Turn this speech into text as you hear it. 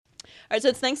right, so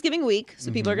it's Thanksgiving week,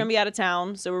 so people are going to be out of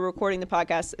town. So we're recording the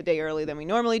podcast a day early than we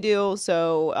normally do.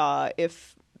 So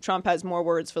if Trump has more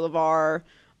words for LaVar,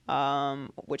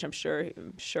 which I'm sure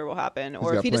will happen,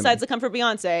 or if he decides to come for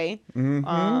Beyonce,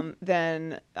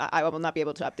 then I will not be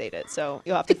able to update it. So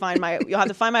you'll have to find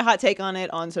my hot take on it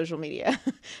on social media.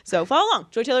 So follow along,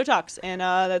 Joy Taylor Talks, and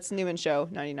that's Newman Show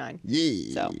 99.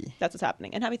 Yeah. So that's what's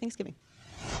happening, and happy Thanksgiving.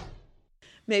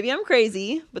 Maybe I'm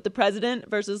crazy, but the president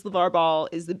versus LaVar Ball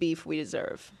is the beef we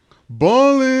deserve.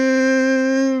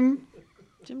 Ballin'.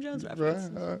 Jim Jones reference.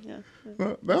 Yeah.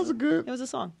 That was a good. It was a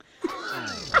song.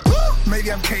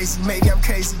 Maybe I'm crazy, maybe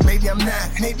I'm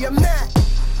not.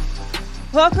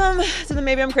 Welcome to the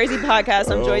Maybe I'm Crazy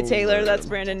podcast. I'm Joy Taylor. That's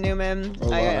Brandon Newman.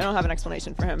 I don't have an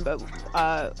explanation for him, but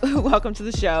welcome to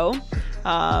the show.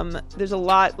 There's a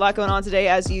lot going on today,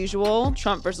 as usual.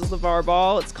 Trump versus LaVar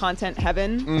Ball. It's content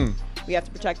heaven. We have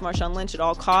to protect Marshawn Lynch at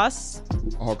all costs.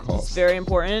 All costs. It's very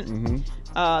important.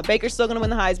 Baker's still going to win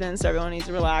the Heisman, so everyone needs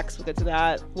to relax. We'll get to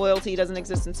that. Loyalty doesn't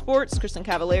exist in sports. Kristen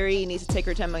Cavallari needs to take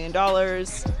her $10 million.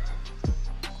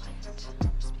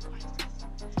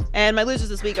 And my losers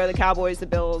this week are the Cowboys, the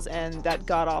Bills, and that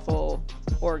god-awful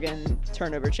Oregon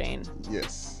turnover chain.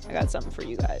 Yes. I got something for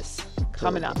you guys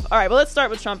coming up. All right, well, let's start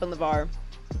with Trump and LaVar.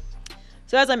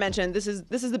 So as I mentioned, this is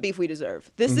the beef we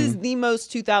deserve. This is the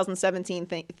most 2017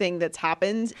 thing that's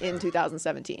happened in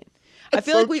 2017. I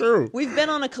feel like we've been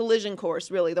on a collision course,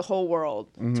 really, the whole world,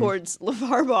 towards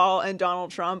LaVar Ball and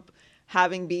Donald Trump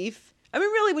having beef. I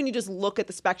mean, really, when you just look at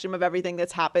the spectrum of everything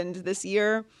that's happened this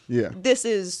year, this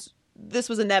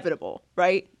was inevitable,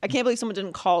 right? I can't believe someone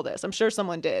didn't call this. I'm sure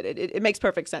someone did. It makes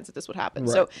perfect sense that this would happen.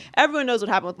 Right. So everyone knows what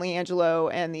happened with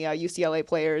LiAngelo and the UCLA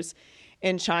players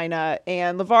in China,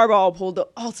 and LaVar Ball pulled the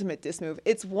ultimate diss move.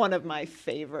 It's one of my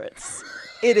favorites.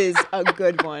 It is a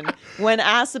good one. When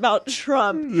asked about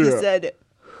Trump, he said,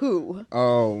 "Who?"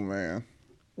 Oh man.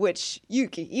 Which you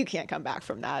can't come back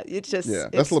from that. It's just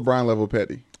that's LeBron level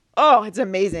petty. Oh, it's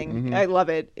amazing. I love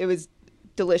it. It was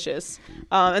delicious.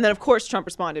 And then of course Trump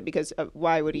responded, because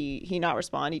why would he not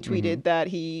respond? He tweeted that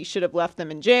he should have left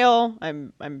them in jail.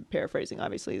 I'm paraphrasing,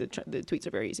 obviously. The tweets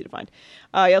are very easy to find.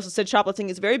 He also said shoplifting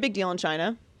is a very big deal in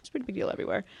China. It's a pretty big deal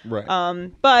everywhere.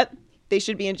 Right. But they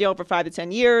should be in jail for 5 to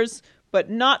 10 years, but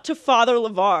not to Father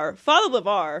LaVar. Father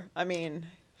LaVar.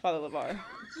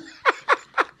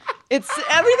 It's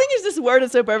everything is just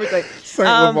worded so perfectly. Saint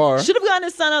LaVar. Should have gotten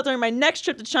his son out during my next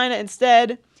trip to China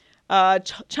instead.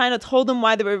 China told them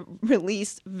why they were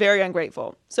released. Very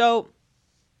ungrateful. So,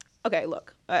 okay,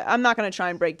 look, I'm not going to try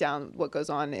and break down what goes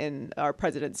on in our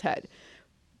president's head.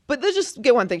 But let's just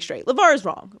get one thing straight. LaVar is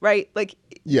wrong, right? Like,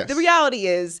 yes. The reality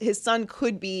is his son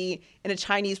could be in a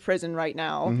Chinese prison right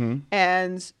now.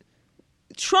 And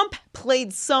Trump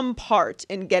played some part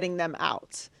in getting them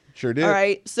out. Sure did. All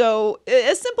right. So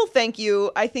a simple thank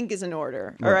you, I think, is in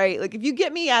order. All right. Like, if you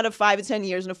get me out of 5 to 10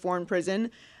 years in a foreign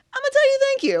prison, I'm going to tell you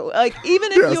thank you. Like,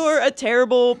 even if you're a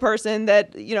terrible person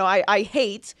that, I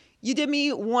hate, you did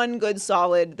me one good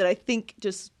solid that I think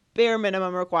just bare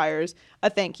minimum requires a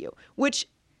thank you, which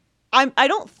I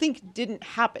don't think didn't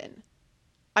happen.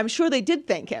 I'm sure they did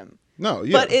thank him. No,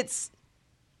 yeah. But it's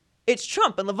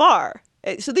Trump and LaVar.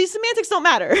 So these semantics don't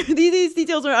matter. These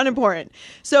details are unimportant.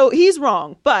 So he's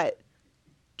wrong. But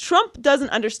Trump doesn't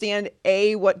understand,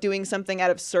 what doing something out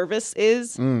of service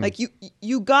is. Like,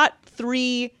 you got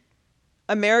 3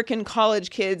 American college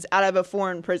kids out of a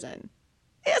foreign prison.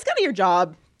 It's kind of your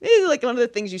job. It's like one of the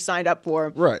things you signed up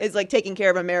for. Right. It's like taking care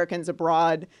of Americans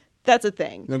abroad. That's a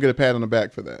thing. You don't get a pat on the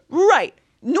back for that. Right.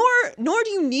 Nor do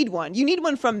you need one. You need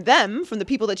one from them, from the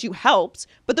people that you helped.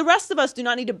 But the rest of us do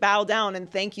not need to bow down and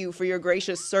thank you for your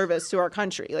gracious service to our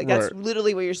country. Like, that's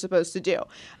literally what you're supposed to do.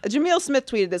 Jameel Smith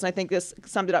tweeted this, and I think this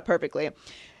summed it up perfectly.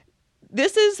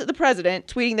 This is the president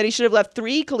tweeting that he should have left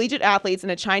 3 collegiate athletes in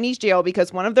a Chinese jail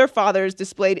because one of their fathers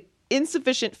displayed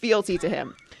insufficient fealty to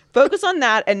him. Focus on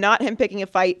that and not him picking a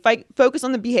fight. Focus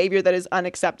on the behavior that is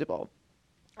unacceptable.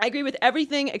 I agree with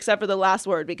everything except for the last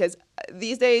word, because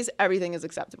these days everything is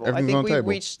acceptable. I think we've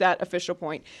reached that official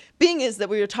point. Being is that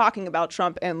we were talking about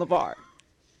Trump and LaVar.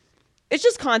 It's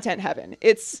just content heaven.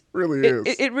 It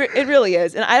really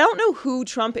is. And I don't know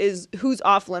who's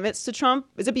off limits to Trump.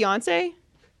 Is it Beyonce?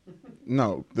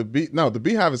 No, the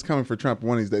Beehive is coming for Trump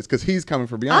one of these days because he's coming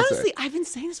for Beyonce. Honestly, I've been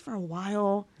saying this for a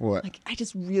while. What? Like, I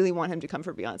just really want him to come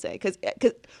for Beyonce because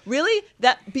really,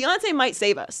 that Beyonce might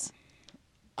save us.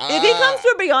 If he comes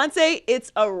for Beyonce,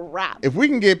 it's a wrap. If we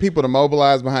can get people to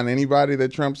mobilize behind anybody that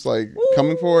Trump's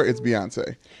coming for, it's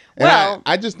Beyonce. And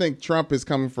I just think Trump is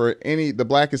coming for the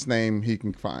blackest name he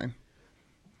can find.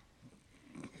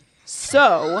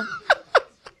 So,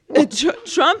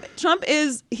 Trump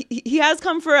is he has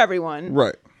come for everyone,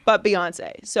 right? But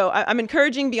Beyonce. So I'm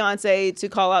encouraging Beyonce to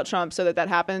call out Trump so that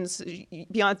happens.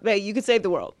 Beyonce, you could save the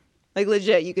world. Like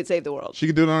legit, you could save the world. She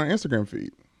could do it on her Instagram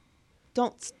feed.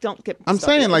 Don't get. I'm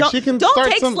saying like she can. Don't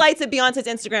take slights at Beyonce's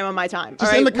Instagram on my time. Just all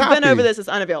right, in the copy. We've been over this. It's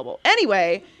unavailable.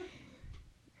 Anyway,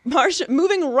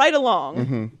 moving right along.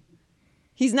 Mm-hmm.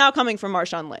 He's now coming for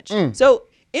Marshawn Lynch. So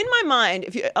in my mind,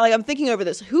 if you like, I'm thinking over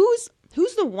this. Who's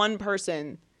the one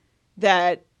person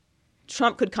that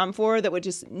Trump could come for that would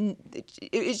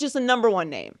it's just a number one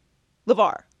name?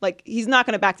 LaVar. Like, he's not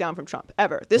going to back down from Trump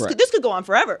ever. This could go on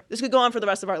forever. This could go on for the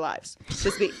rest of our lives.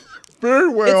 Very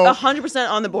well. It's 100%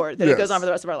 on the board that it goes on for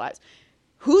the rest of our lives.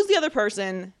 Who's the other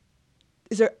person?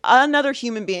 Is there another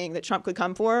human being that Trump could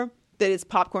come for that is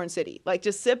popcorn city? Like,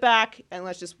 just sit back and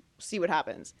let's just see what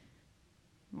happens.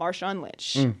 Marshawn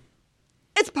Lynch.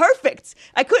 It's perfect.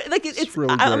 I could like it's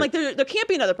really I'm like there can't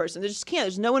be another person. There just can't.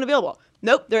 There's no one available.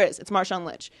 Nope, there is. It's Marshawn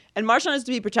Lynch, and Marshawn is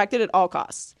to be protected at all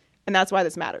costs, and that's why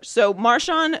this matters. So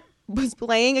Marshawn was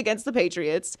playing against the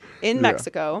Patriots in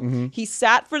Mexico. Mm-hmm. He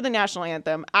sat for the national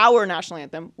anthem, our national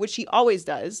anthem, which he always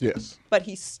does. Yes, but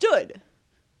he stood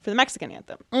for the Mexican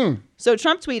anthem. So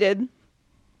Trump tweeted,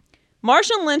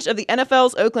 "Marshawn Lynch of the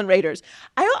NFL's Oakland Raiders."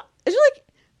 This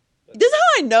is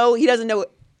how I know he doesn't know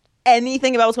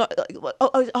anything about what's going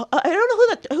on. I don't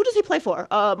know who does he play for?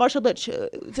 Marshawn Lynch.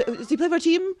 Does he play for a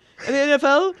team in the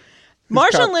NFL?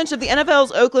 Marshawn Lynch of the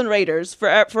NFL's Oakland Raiders,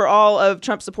 for all of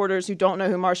Trump supporters who don't know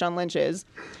who Marshawn Lynch is,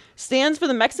 stands for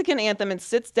the Mexican anthem and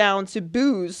sits down to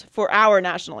booze for our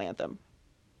national anthem.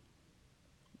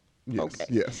 Yes, okay.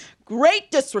 Yes. Great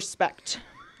disrespect.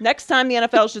 Next time the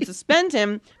NFL should suspend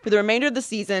him for the remainder of the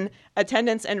season,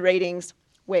 attendance and ratings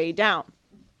way down.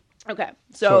 Okay,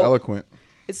 so eloquent.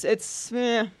 It's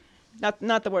not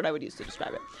the word I would use to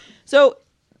describe it. So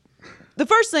the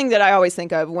first thing that I always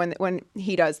think of when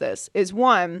he does this is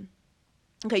one,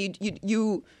 okay,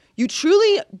 you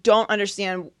truly don't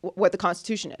understand what the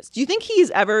Constitution is. Do you think he's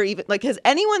ever even like has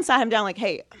anyone sat him down like,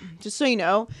 hey, just so you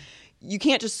know, you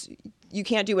can't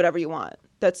do whatever you want.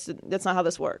 That's not how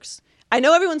this works. I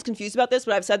know everyone's confused about this,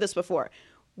 but I've said this before.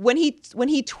 When he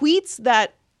tweets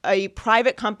that a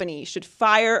private company should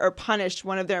fire or punish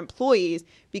one of their employees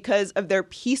because of their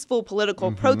peaceful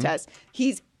political protest,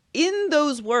 he's in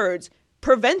those words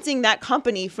preventing that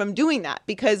company from doing that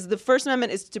because the First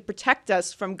Amendment is to protect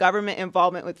us from government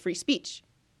involvement with free speech.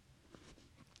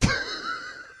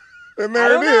 And there I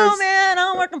don't it know, is. man. I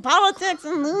don't work in politics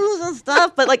and news and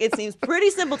stuff, but like it seems pretty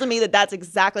simple to me that that's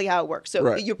exactly how it works.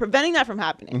 So you're preventing that from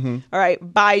happening, all right,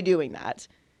 by doing that.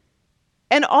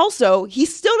 And also, he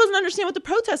still doesn't understand what the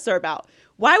protests are about.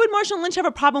 Why would Marshawn Lynch have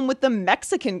a problem with the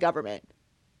Mexican government?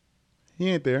 He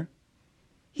ain't there.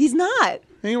 He's not.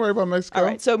 He ain't worried about Mexico. All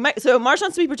right, so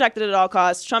Marshawn's to be protected at all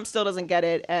costs. Trump still doesn't get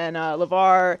it, and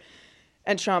LaVar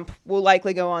and Trump will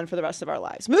likely go on for the rest of our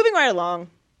lives. Moving right along,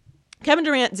 Kevin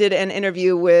Durant did an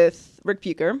interview with Rick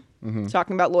Puker,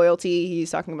 talking about loyalty.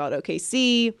 He's talking about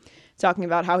OKC, talking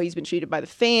about how he's been treated by the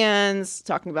fans,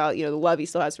 talking about the love he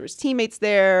still has for his teammates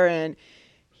there, and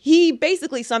he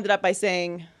basically summed it up by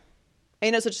saying,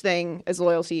 ain't no such thing as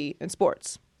loyalty in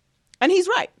sports. And he's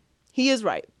right. He is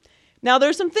right. Now,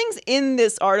 there's some things in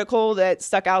this article that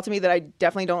stuck out to me that I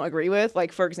definitely don't agree with.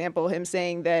 Like, for example, him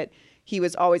saying that he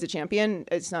was always a champion.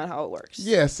 It's not how it works.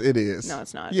 Yes, it is. No,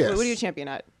 it's not. Yes. What are you a champion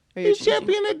at? He's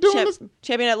champion at doing this.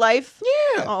 Champion at life?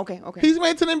 Yeah. Oh, okay. He's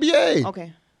made to the NBA.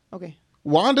 Okay.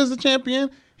 Wanda's a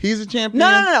champion. He's a champion.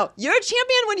 No. You're a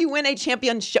champion when you win a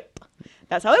championship.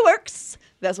 That's how it works.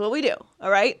 That's what we do. All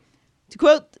right? To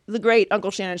quote the great Uncle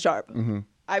Shannon Sharp,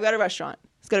 I've got a restaurant.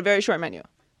 It's got a very short menu.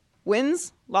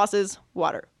 Wins, losses,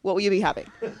 water. What will you be having?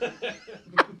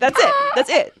 That's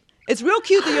it. It's real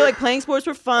cute that you're like playing sports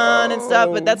for fun and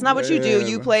stuff, but that's not what you do.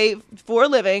 You play for a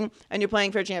living and you're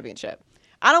playing for a championship.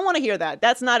 I don't want to hear that.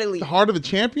 That's not elite. The heart of a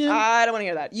champion? I don't want to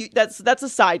hear that. That's a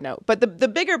side note. But the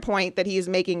bigger point that he is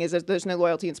making is that there's no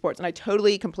loyalty in sports, and I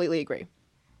completely agree.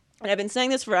 And I've been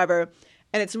saying this forever,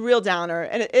 and it's a real downer,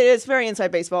 and it is very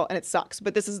inside baseball, and it sucks.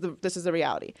 But this is the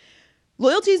reality.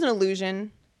 Loyalty is an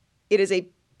illusion.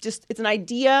 It's an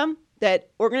idea that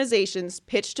organizations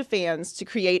pitch to fans to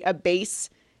create a base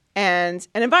and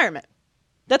an environment.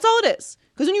 That's all it is.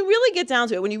 Because when you really get down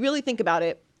to it, when you really think about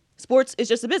it, sports is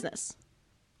just a business.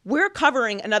 We're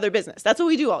covering another business. That's what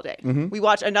we do all day. We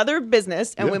watch another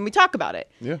business, and when we talk about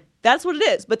it, that's what it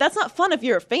is. But that's not fun if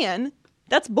you're a fan.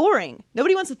 That's boring.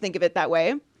 Nobody wants to think of it that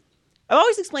way. I've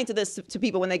always explained this to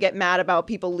people when they get mad about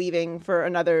people leaving for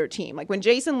another team. Like when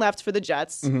Jason left for the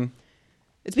Jets,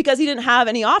 it's because he didn't have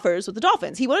any offers with the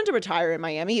Dolphins. He wanted to retire in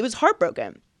Miami. He was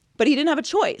heartbroken. But he didn't have a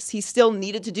choice. He still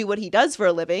needed to do what he does for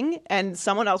a living, and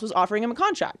someone else was offering him a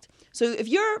contract. So if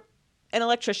you're an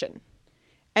electrician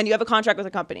and you have a contract with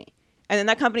a company, and then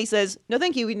that company says, no,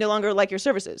 thank you, we no longer like your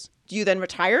services, do you then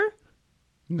retire?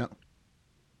 No.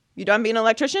 You done being an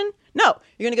electrician? No.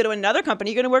 You're going to go to another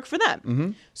company. You're going to work for them.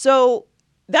 Mm-hmm. So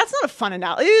that's not a fun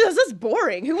analogy. That's just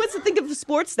boring. Who wants to think of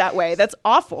sports that way? That's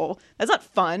awful. That's not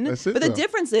fun. That's it, but the though.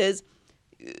 difference is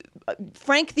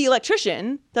Frank the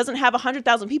electrician doesn't have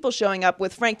 100,000 people showing up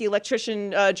with Frank the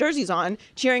electrician jerseys on,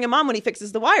 cheering him on when he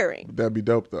fixes the wiring. That'd be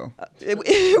dope, though.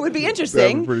 It would be interesting.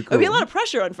 That'd be pretty It would be a cool. lot of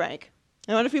pressure on Frank.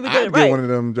 I wonder if he would I'd get it get right. one of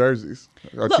them jerseys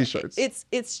or Look, T-shirts.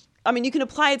 It's. I mean, you can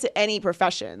apply it to any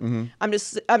profession. I'm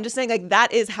just saying, like,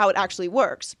 that is how it actually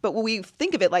works. But when we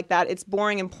think of it like that, it's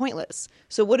boring and pointless.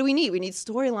 So what do we need? We need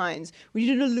storylines. We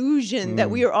need an illusion that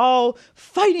we are all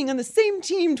fighting on the same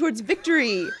team towards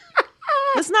victory.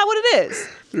 That's not what it is.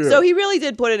 Yeah. So he really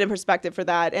did put it in perspective for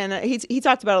that, and he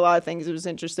talked about a lot of things. It was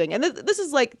interesting, and this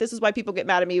is why people get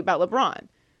mad at me about LeBron.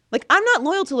 Like, I'm not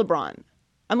loyal to LeBron.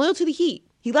 I'm loyal to the Heat.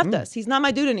 He left us. He's not my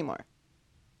dude anymore.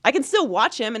 I can still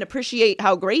watch him and appreciate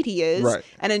how great he is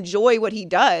and enjoy what he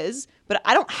does, but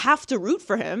I don't have to root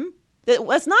for him.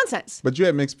 That's nonsense. But you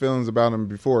had mixed feelings about him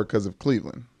before because of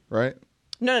Cleveland, right?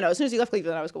 No. As soon as he left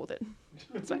Cleveland, I was cool with it.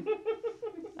 It's fine.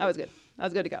 I was good. I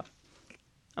was good to go.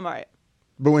 I'm all right.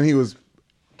 But when he was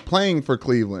playing for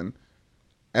Cleveland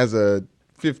as a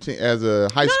high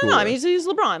schooler. No. I mean, he's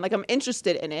LeBron. Like, I'm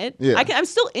interested in it. Yeah. I'm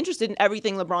still interested in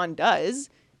everything LeBron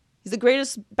does. He's the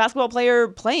greatest basketball player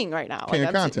playing right now. King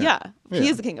of content. Yeah, he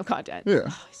Yeah. is the king of content. Yeah.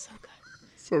 Oh, he's so good.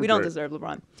 So We don't great. deserve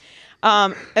LeBron.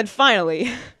 And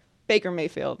finally, Baker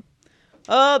Mayfield.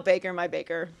 Oh, Baker, my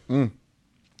Baker. So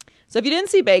if you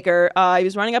didn't see Baker, he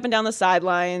was running up and down the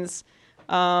sidelines.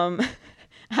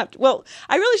 Well,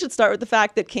 I really should start with the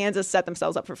fact that Kansas set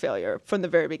themselves up for failure from the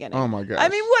very beginning. Oh, my gosh. I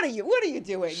mean, what are you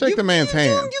doing? Shake the man's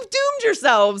hand. You've doomed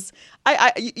yourselves.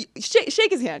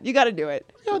 Shake his hand. You got to do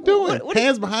it. What y'all doing?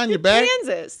 Hands behind your back?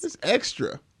 Kansas. It's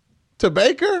extra. To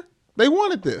Baker, they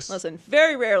wanted this. Listen,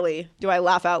 very rarely do I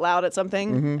laugh out loud at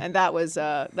something, and that was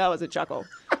a chuckle.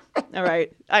 All right,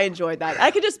 I enjoyed that.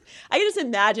 I could just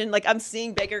imagine, like, I'm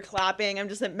seeing Baker clapping. I'm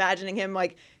just imagining him,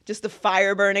 like, just the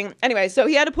fire burning. Anyway, so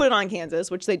he had to put it on Kansas,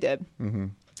 which they did,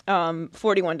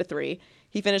 41-3.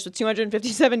 He finished with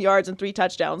 257 yards and 3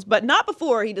 touchdowns, but not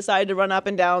before he decided to run up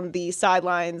and down the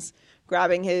sidelines,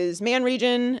 grabbing his man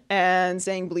region and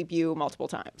saying "bleep you" multiple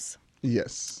times.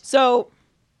 Yes. So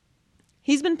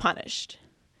he's been punished.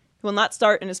 He will not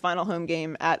start in his final home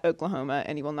game at Oklahoma,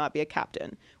 and he will not be a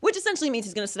captain, which essentially means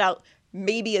he's going to sit out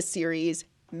maybe a series,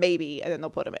 maybe, and then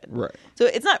they'll put him in. Right. So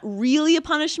it's not really a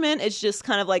punishment. It's just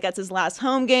kind of like that's his last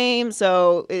home game,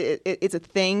 so it's a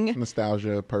thing.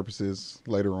 Nostalgia purposes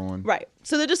later on. Right.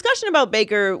 So the discussion about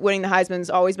Baker winning the Heisman's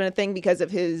always been a thing because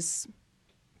of his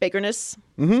Bakerness.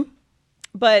 Mm-hmm.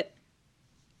 But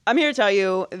I'm here to tell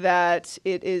you that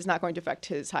it is not going to affect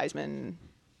his Heisman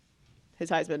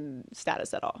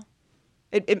status at all.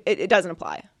 It doesn't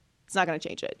apply. It's not going to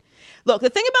change it. Look, the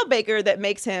thing about Baker that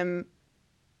makes him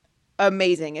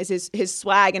amazing is his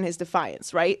swag and his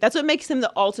defiance, right? That's what makes him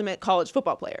the ultimate college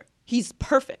football player. He's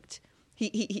perfect.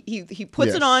 He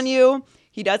puts it on you.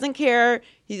 He doesn't care.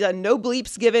 He's a no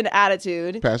bleeps given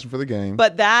attitude. Passion for the game.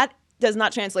 But that does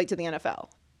not translate to the NFL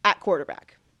at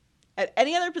quarterback. At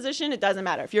any other position, it doesn't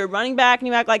matter. If you're a running back and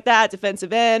you act like that,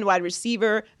 defensive end, wide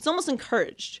receiver, it's almost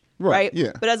encouraged, right?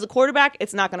 Yeah. But as a quarterback,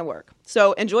 it's not going to work.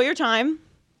 So enjoy your time.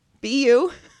 Be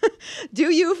you. Do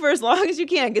you for as long as you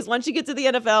can, because once you get to the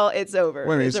NFL, it's over.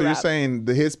 Wait a minute, It's a so you're wrap. saying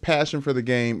that his passion for the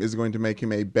game is going to make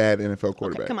him a bad NFL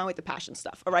quarterback? Okay, come on with the passion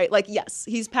stuff, all right? Like, yes,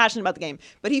 he's passionate about the game,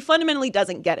 but he fundamentally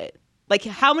doesn't get it. Like,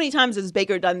 how many times has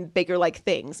Baker done Baker-like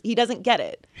things? He doesn't get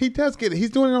it. He does get it.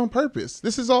 He's doing it on purpose.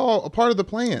 This is all a part of the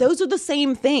plan. Those are the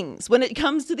same things. When it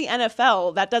comes to the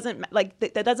NFL, that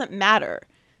doesn't matter.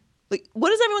 Like,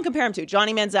 what does everyone compare him to?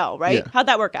 Johnny Manziel, right? Yeah. How'd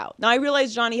that work out? Now, I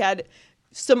realize Johnny had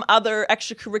some other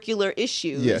extracurricular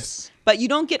issues. Yes. But you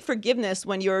don't get forgiveness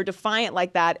when you're defiant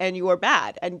like that and you're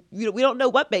bad. And we don't know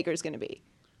what Baker's going to be.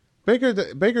 Baker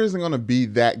isn't going to be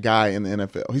that guy in the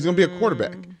NFL. He's going to be a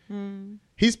quarterback. Mm-hmm.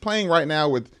 He's playing right now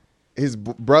with his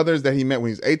brothers that he met when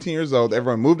he was 18 years old.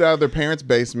 Everyone moved out of their parents'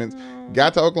 basements,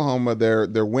 got to Oklahoma.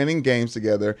 They're winning games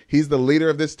together. He's the leader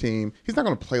of this team. He's not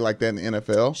going to play like that in the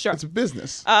NFL. Sure. It's a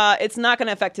business. It's not going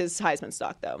to affect his Heisman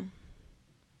stock, though.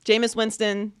 Jameis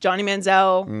Winston, Johnny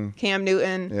Manziel, Cam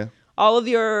Newton, Yeah. all of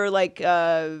your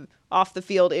off the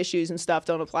field issues and stuff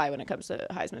don't apply when it comes to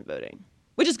Heisman voting,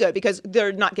 which is good because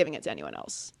they're not giving it to anyone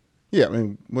else. Yeah, I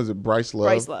mean, was it Bryce Love?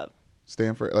 Bryce Love.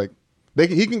 Stanford, like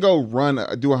He can go run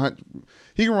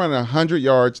he can run 100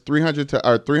 yards, 300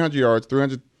 yards,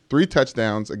 3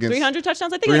 touchdowns against 300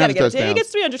 touchdowns. I think I gotta get it. He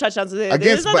gets 300 touchdowns.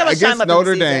 Against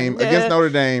Notre Dame,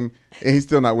 and he's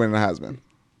still not winning the Heisman.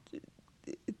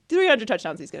 300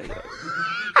 touchdowns. He's gonna do it.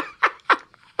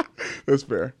 That's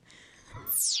fair.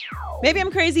 Maybe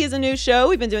I'm Crazy is a new show.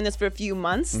 We've been doing this for a few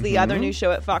months. The other new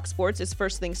show at Fox Sports is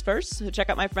First Things First. So check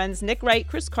out my friends Nick Wright,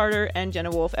 Chris Carter, and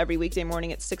Jenna Wolfe every weekday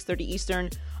morning at 6:30 Eastern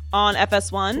on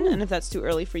FS1. And if that's too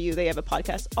early for you, they have a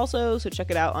podcast also. So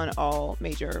check it out on all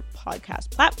major podcast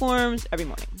platforms every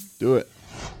morning. Do it.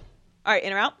 All right,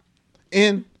 in or out?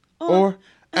 In or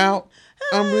out.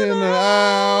 I'm in or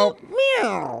out.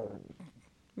 Meow.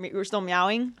 We're still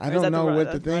meowing? I don't know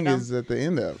what the thing is at the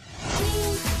end of.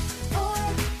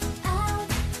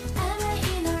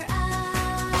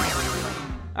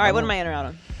 All right, what am I in or out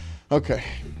on? Okay.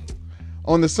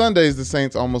 On the Sundays, the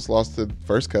Saints almost lost to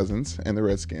first cousins and the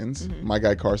Redskins. My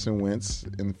guy Carson Wentz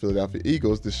and the Philadelphia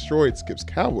Eagles destroyed Skip's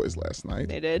Cowboys last night.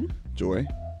 They did. Joy,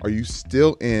 are you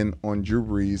still in on Drew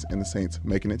Brees and the Saints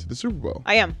making it to the Super Bowl?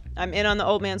 I am. I'm in on the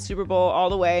old man Super Bowl all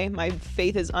the way. My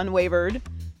faith is unwavered.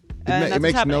 It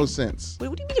makes no sense.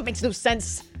 What do you mean it makes no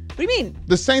sense? What do you mean?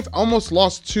 The Saints almost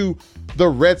lost to the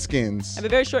Redskins. I have a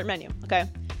very short menu, okay?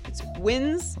 It's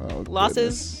wins,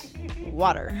 losses,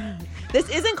 water. This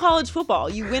isn't college football.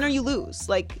 You win or you lose.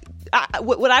 Like,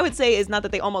 what I would say is not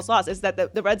that they almost lost, is that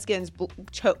the Redskins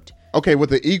choked. Okay, what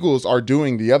the Eagles are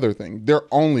doing the other thing. They're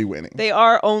only winning. They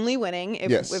are only winning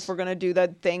if we're going to do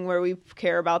that thing where we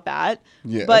care about that.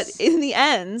 Yes. But in the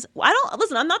end,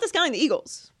 I'm not discounting the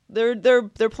Eagles.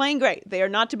 They're playing great. They are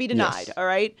not to be denied, yes. All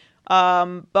right?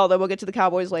 Although we'll get to the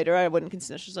Cowboys later, I wouldn't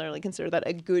necessarily consider that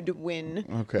a good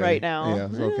win right now. Yeah,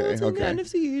 okay. It's in the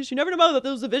NFC East. You never know about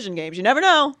those division games. You never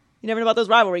know. You never know about those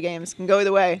rivalry games. Can go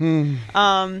either way.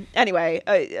 Anyway,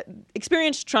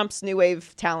 experience trumps new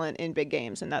wave talent in big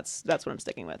games, and that's what I'm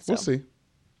sticking with. So.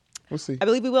 We'll see. I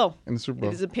believe we will. In the Super Bowl.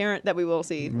 It is apparent that we will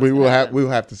see. We will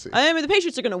have to see. I mean, the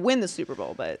Patriots are going to win the Super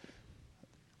Bowl, but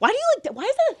why do you like that? Why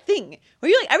is that a thing?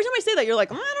 Where you're like, every time I say that, you're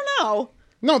like, I don't know.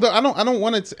 No, I don't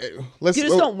want it. You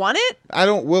just don't want it? I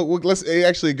don't. Let's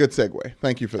actually a good segue.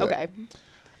 Thank you for that. Okay.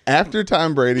 After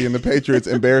Tom Brady and the Patriots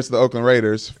embarrassed the Oakland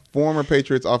Raiders, former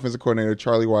Patriots offensive coordinator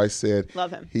Charlie Weiss said,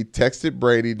 "Love him." He texted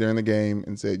Brady during the game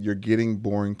and said, "You're getting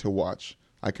boring to watch."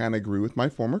 I kind of agree with my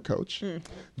former coach.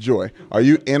 Joy, are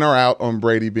you in or out on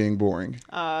Brady being boring?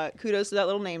 Kudos to that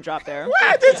little name drop there.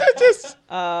 What? He just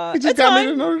got me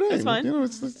to Notre Dame. It's fine. You know,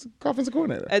 it's offensive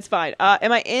coordinator. It's fine.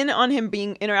 Am I in on him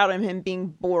being in or out on him being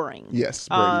boring? Yes,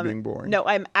 Brady being boring. No,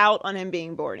 I'm out on him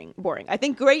being boring. I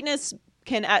think greatness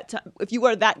can, if you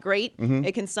are that great,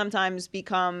 it can sometimes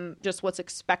become just what's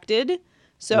expected.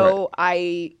 So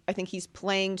I think he's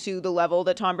playing to the level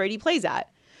that Tom Brady plays at.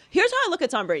 Here's how I look at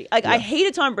Tom Brady. I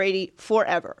hated Tom Brady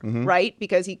forever, right?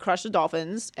 Because he crushed the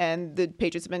Dolphins, and the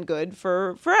Patriots have been good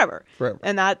for forever.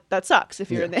 And that sucks. If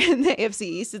you're in the AFC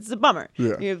East, it's a bummer.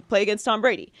 Yeah. You play against Tom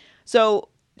Brady. So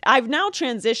I've now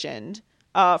transitioned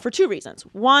for two reasons.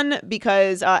 One,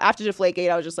 because after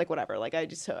Deflategate, I was just like, whatever. Like I'm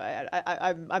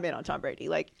in on Tom Brady.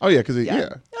 Like, oh yeah, because No,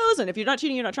 listen, if you're not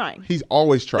cheating, you're not trying. He's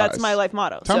always trying. That's my life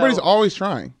motto. Tom Brady's always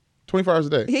trying, 24 hours a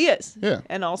day. He is. Yeah,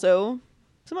 and also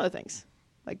some other things.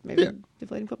 Like maybe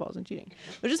deflating footballs and cheating,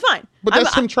 which is fine. But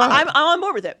that's him trying. I'm on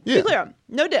board with it. Yeah. Be clear,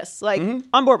 no diss. Like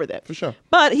on board with it for sure.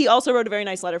 But he also wrote a very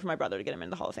nice letter for my brother to get him into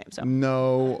the Hall of Fame. So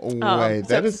no way.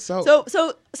 That is so.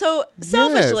 So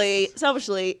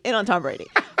selfishly in on Tom Brady.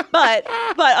 but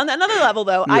on another level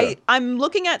though, I'm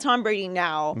looking at Tom Brady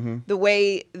now the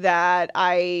way that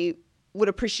I would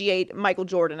appreciate Michael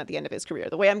Jordan at the end of his career.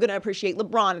 The way I'm going to appreciate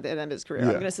LeBron at the end of his career.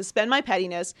 I'm going to suspend my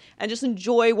pettiness and just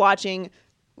enjoy watching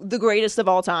the greatest of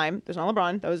all time. There's not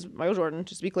LeBron. That was Michael Jordan,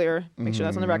 just to be clear. Make sure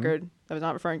that's on the record. I was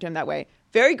not referring to him that way.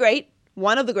 Very great.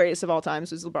 One of the greatest of all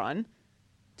times was LeBron.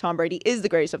 Tom Brady is the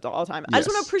greatest of all time. Yes. I just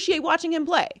want to appreciate watching him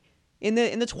play in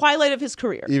the twilight of his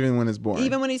career. Even when it's boring.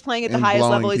 Even when he's playing at the highest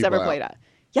level he's ever played at.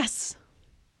 Yes.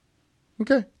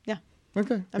 Okay. Yeah.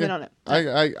 Okay. I'm in on it.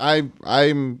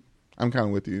 I'm kind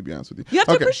of with you, to be honest with you. You have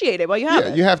to appreciate it while you have it.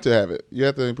 Yeah, you have to have it. You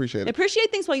have to appreciate it.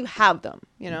 Appreciate things while you have them,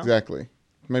 you know? Exactly.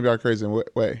 Maybe our crazy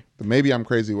way. The maybe I'm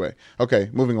crazy way. Okay,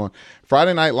 moving on.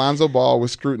 Friday night, Lonzo Ball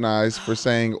was scrutinized for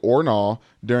saying "or nah"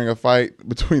 during a fight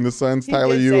between the Suns'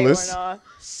 Tyler Ulis.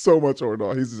 So much "or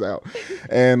nah." He's out.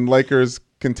 And Lakers'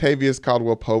 Kentavious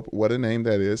Caldwell Pope. What a name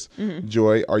that is.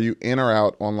 Joy, are you in or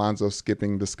out on Lonzo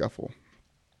skipping the scuffle?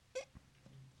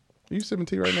 Are you sipping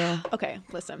tea right now? Okay,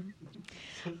 listen.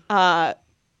 I'm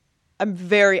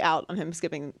very out on him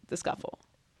skipping the scuffle.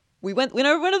 We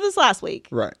never went over this last week.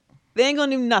 Right. They ain't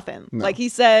gonna do nothing. No. Like he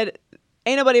said,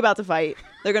 Ain't nobody about to fight.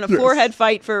 They're going to forehead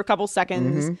fight for a couple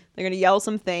seconds. They're going to yell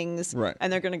some things. Right.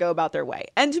 And they're going to go about their way.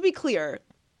 And to be clear,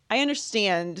 I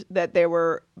understand that there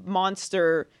were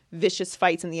monster, vicious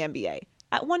fights in the NBA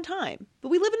at one time. But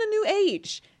we live in a new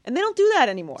age. And they don't do that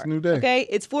anymore. It's a new day. Okay?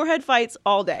 It's forehead fights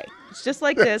all day. It's just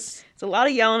like this. It's a lot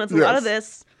of yelling. It's a lot of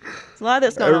this. It's a lot of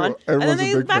this going on. And then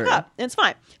they back up. And it's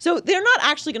fine. So they're not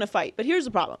actually going to fight. But here's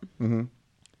the problem.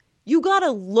 You got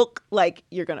to look like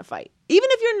you're going to fight. Even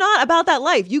if you're not about that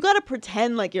life, you got to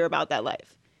pretend like you're about that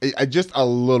life. Just a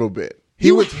little bit. He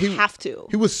have to.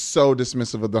 He was so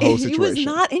dismissive of the whole situation. He was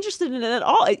not interested in it at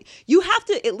all. You have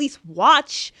to at least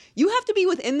watch. You have to be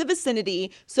within the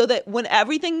vicinity so that when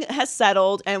everything has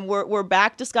settled and we're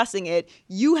back discussing it,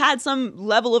 you had some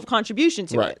level of contribution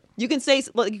to it. You can say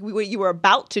like what you were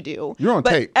about to do. You're on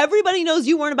tape. Everybody knows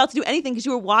you weren't about to do anything because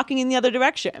you were walking in the other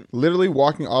direction. Literally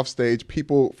walking off stage,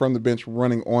 people from the bench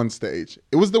running on stage.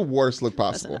 It was the worst look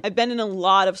possible. Listen, I've been in a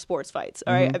lot of sports fights,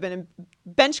 all right? I've been in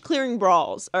bench clearing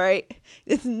brawls, all right?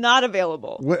 It's not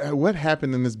available. What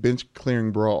happened in this bench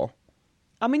clearing brawl?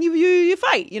 I mean, you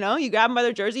fight, you grab them by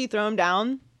their jersey, you throw them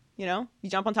down, you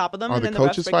jump on top of them. Are and the then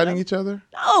coaches the ref fighting each other?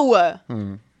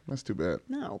 No. That's too bad.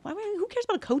 No. Who cares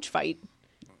about a coach fight?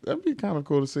 That'd be kind of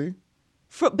cool to see.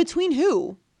 Between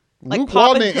who? Like Luke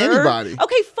Pop Walton and and Kerr? anybody.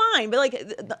 Okay, fine. But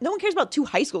like, no one cares about two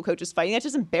high school coaches fighting. That's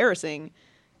just embarrassing.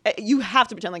 You have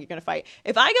to pretend like you're going to fight.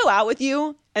 If I go out with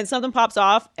you and something pops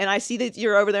off and I see that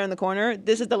you're over there in the corner,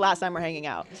 this is the last time we're hanging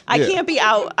out. I can't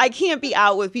be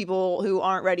out with people who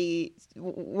aren't ready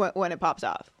when it pops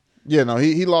off. Yeah, no,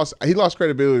 he lost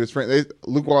credibility with his friend.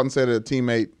 Luke Walton said a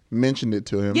teammate mentioned it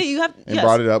to him. Yeah, you have and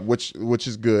brought it up, which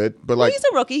is good. But like, he's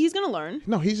a rookie. He's going to learn.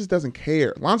 No, he just doesn't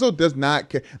care. Lonzo does not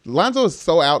care. Lonzo is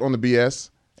so out on the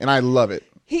BS, and I love it.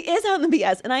 He is out in the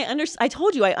BS, and I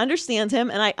told you I understand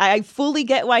him, and I fully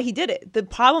get why he did it. The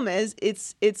problem is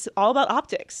it's all about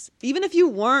optics. Even if you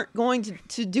weren't going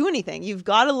to do anything, you've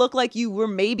got to look like you were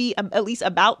maybe at least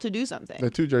about to do something. The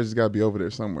two jerseys got to be over there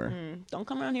somewhere. Don't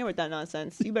come around here with that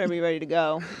nonsense. You better be ready to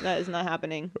go. That is not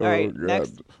happening. All right, God.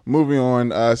 next. Moving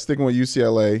on, sticking with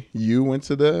UCLA, you went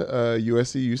to the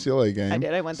USC-UCLA game. I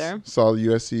did. I went there. Saw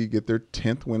USC get their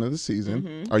 10th win of the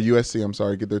season. Or USC, I'm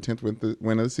sorry, get their 10th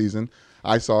win of the season.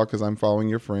 I saw because I'm following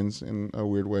your friends in a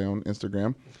weird way on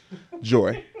Instagram.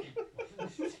 Joy,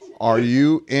 are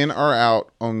you in or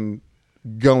out on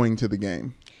going to the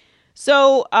game?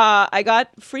 So I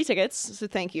got free tickets, so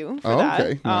thank you for that.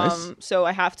 Okay, nice. So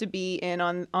I have to be in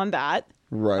on that.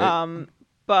 Right.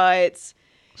 But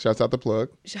shouts out the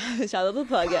plug. Shout out the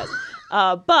plug, yes.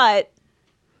 But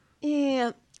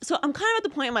yeah. So I'm kind of at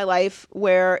the point in my life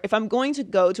where if I'm going to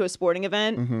go to a sporting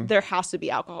event, there has to be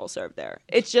alcohol served there.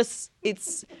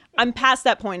 I'm past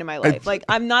that point in my life. Like,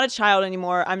 I'm not a child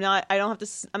anymore. I'm not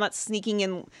sneaking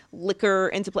in liquor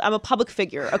into play. I'm a public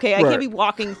figure. Okay. I can't be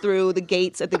walking through the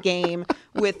gates at the game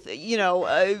with,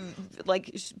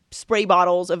 like spray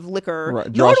bottles of liquor.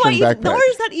 Right. Nor does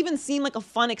that even seem like a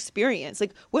fun experience.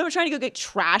 Like, when I'm trying to go get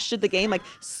trashed at the game, like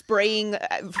spraying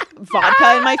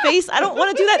vodka in my face, I don't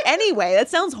want to do that anyway. That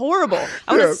sounds horrible.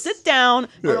 I want to sit down.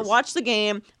 I want to watch the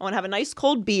game. I want to have a nice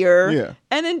cold beer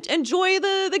and enjoy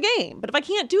the game. But if I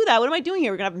can't do that, what am I doing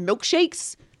here? We're gonna have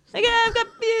milkshakes. Like, I've got,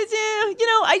 you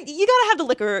gotta have the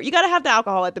liquor. You gotta have the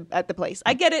alcohol at the place.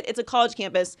 I get it. It's a college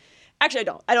campus. Actually, I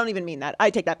don't. I don't even mean that. I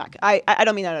take that back. I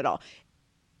don't mean that at all.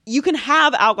 You can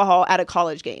have alcohol at a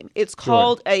college game. It's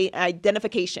called an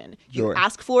identification. You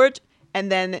ask for it,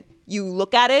 and then you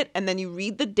look at it, and then you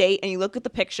read the date, and you look at the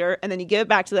picture, and then you give it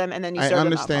back to them, and then you serve them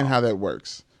alcohol. I understand how that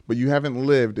works, but you haven't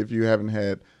lived if you haven't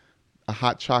had a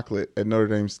hot chocolate at Notre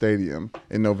Dame Stadium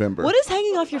in November. What is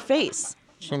hanging off your face?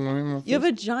 You have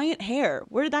a giant hair.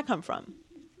 Where did that come from?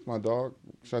 My dog.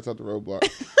 Shouts out to Roadblock.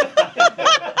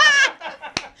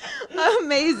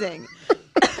 Amazing.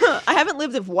 I haven't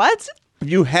lived if what?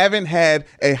 You haven't had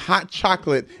a hot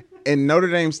chocolate in Notre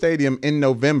Dame Stadium in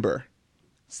November.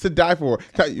 It's to die for.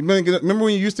 Remember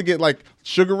when you used to get like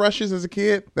sugar rushes as a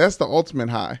kid? That's the ultimate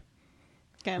high.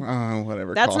 Okay.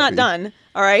 Whatever. That's not done.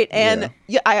 All right. And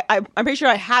I'm pretty sure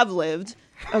I have lived.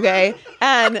 Okay.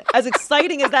 And as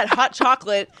exciting as that hot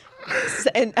chocolate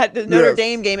at the Notre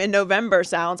Dame game in November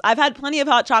sounds, I've had plenty of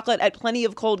hot chocolate at plenty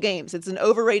of cold games. It's an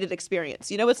overrated experience.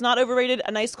 You know, it's not overrated.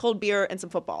 A nice cold beer and some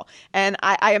football. And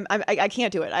I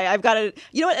can't do it. I've got to.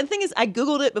 You know what? And the thing is, I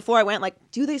Googled it before I went. Like,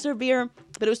 do they serve beer?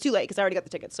 But it was too late because I already got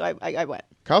the tickets. So I went.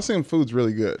 Coliseum food's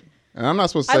really good. And I'm not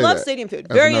supposed to say I love that stadium food.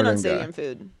 Very in on stadium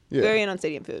food. Yeah. Very in on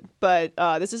stadium food. But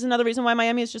this is another reason why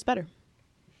Miami is just better.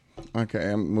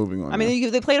 Okay, I'm moving on. I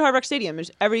mean, they played Hard Rock Stadium. There's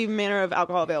every manner of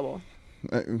alcohol available.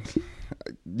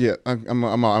 Yeah, I'm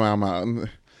out.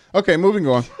 Okay, moving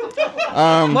on.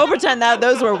 We'll pretend that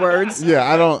those were words.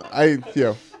 Yeah,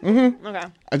 Okay.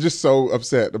 I'm just so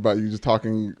upset about you just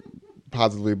talking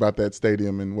positively about that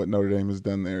stadium and what Notre Dame has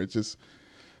done there. It's just,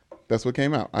 that's what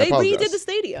came out. I They apologize. redid the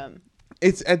stadium.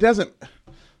 It doesn't.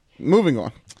 Moving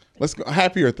on. Let's go.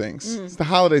 Happier things. It's the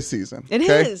holiday season. It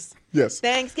okay? is. Yes.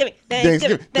 Thanksgiving.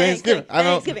 I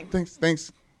don't.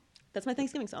 Thanks. That's my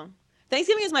Thanksgiving song.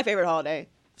 Thanksgiving is my favorite holiday.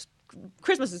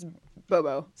 Christmas is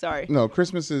Bobo. Sorry. No,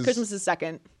 Christmas is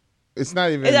second. It's not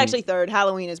even. It's actually third.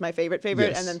 Halloween is my favorite,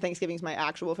 Yes. and then Thanksgiving is my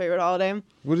actual favorite holiday.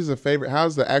 What is a favorite?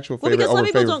 How's the actual Well, favorite because some over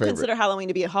people favorite don't favorite? consider Halloween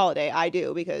to be a holiday. I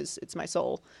do because it's my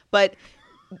soul. But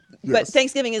Yes.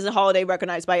 Thanksgiving is a holiday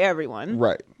recognized by everyone.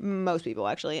 Right. Most people,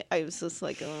 actually. I was just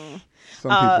like, Some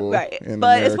people. right. In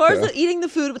But as far as America, eating the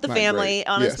food with the not family great.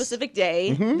 on Yes. a specific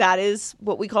day, that is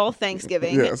what we call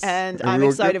Thanksgiving. Yes. And And I'm we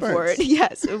will excited give for it. thanks.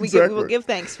 Yes. We will Exactly. give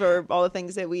thanks for all the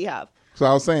things that we have. So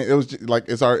I was saying it was like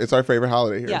it's our favorite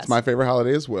holiday here. Yes. It's my favorite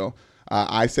holiday as well.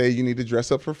 I say you need to dress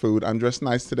up for food. I'm dressed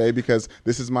nice today because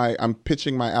I'm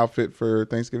pitching my outfit for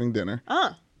Thanksgiving dinner.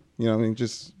 You know what I mean?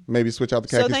 Just maybe switch out the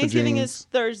khakis So Thanksgiving for jeans. is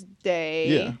Thursday.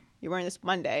 Yeah. You're wearing this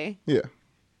Monday. Yeah.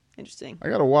 Interesting. I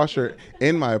got a washer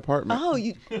in my apartment. Oh,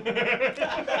 you.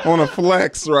 On a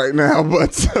flex right now,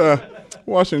 but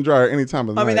wash and dryer any time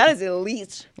of the I mean, night. that is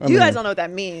elite. I You guys mean, don't know what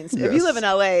that means. If yes. you live in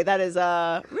LA, that is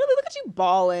really look at you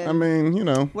balling. I mean, you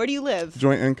know, Where do you live?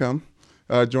 joint income,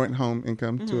 joint home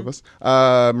income, two of Mm-hmm.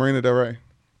 us. Marina Del Rey.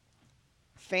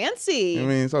 Fancy. I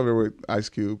mean, it's over with Ice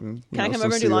Cube. And, Can I come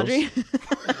some over and do seals. laundry?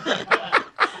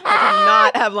 I do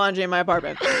not have laundry in my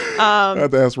apartment. I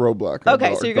have to ask Roadblock.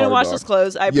 Okay, so you're gonna wash this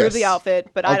clothes. I approve Yes. the outfit,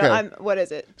 but I Okay. don't. what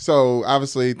is it? So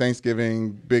obviously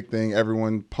Thanksgiving, big thing.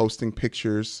 Everyone posting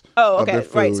pictures. Oh, of okay, their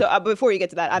food. right. So before you get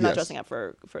to that, I'm not Yes. dressing up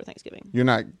for Thanksgiving. You're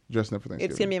not dressing up for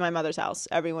Thanksgiving. It's gonna be in my mother's house.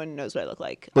 Everyone knows what I look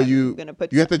like. But I'm you gonna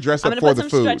put. you have to dress I'm up gonna for put the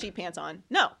some food. stretchy pants on.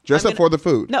 No. Dress I'm up for the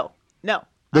food. No.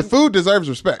 The food deserves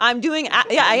respect. I'm doing.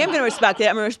 Yeah, I am going to respect it.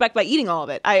 I'm going to respect by eating all of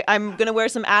it. I'm going to wear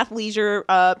some athleisure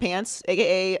pants,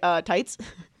 aka tights,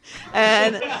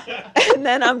 and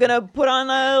then I'm going to put on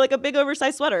like a big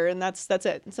oversized sweater, and that's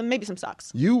it. And maybe some socks.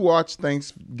 You watch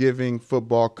Thanksgiving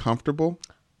football comfortable?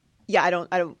 Yeah, I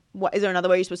don't. What, is there another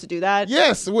way you're supposed to do that?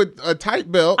 Yes, with a tight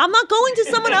belt. I'm not going to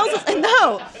someone else's.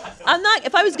 No, I'm not.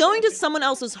 If I was going to someone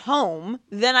else's home,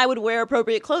 then I would wear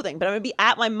appropriate clothing. But I'm going to be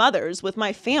at my mother's with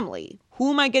my family. Who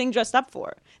am I getting dressed up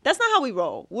for? That's not how we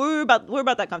roll. We're about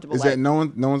that comfortable Is life. that no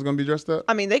one's gonna be dressed up?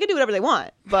 I mean, they can do whatever they want,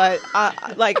 but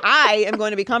I am going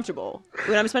to be comfortable.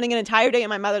 When I'm spending an entire day at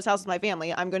my mother's house with my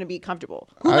family, I'm going to be comfortable.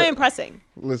 Who am I impressing?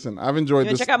 Listen, I've enjoyed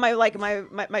You this. check out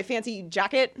my fancy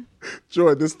jacket.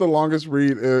 Joy, this is the longest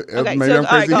read of Okay, Maybe so- I'm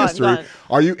all right, Crazy go on, history. go on.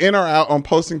 Are you in or out on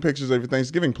posting pictures of your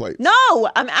Thanksgiving plates? No,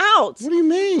 I'm out. What do you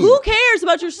mean? Who cares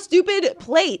about your stupid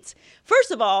plates?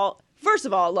 First of all,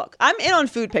 look, I'm in on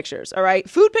food pictures, all right?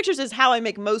 Food pictures is how I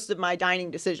make most of my dining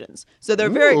decisions. So they're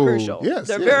very Ooh, crucial. yes,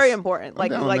 They're yes. very important. I'm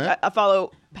down with that. I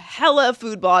follow hella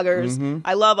food bloggers.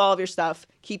 I love all of your stuff.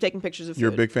 Keep taking pictures of food.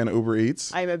 You're a big fan of Uber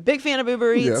Eats. I'm a big fan of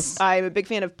Uber Eats. Yes. I'm a big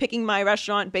fan of picking my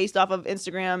restaurant based off of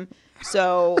Instagram.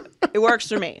 So it works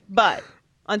for me. But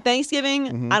on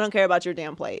Thanksgiving, I don't care about your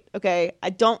damn plate. Okay, I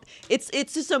don't. It's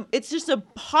just a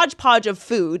hodgepodge of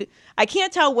food. I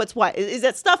can't tell what's what. Is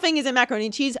that stuffing? Is it macaroni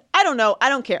and cheese? I don't know. I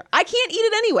don't care. I can't eat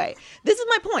it anyway. This is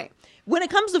my point. When it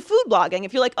comes to food blogging,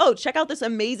 if you're like, oh, check out this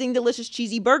amazing, delicious,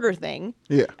 cheesy burger thing,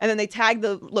 Yeah. and then they tag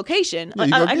the location, Yeah,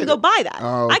 you I go can get go it. buy that.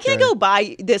 Oh, I can't okay. go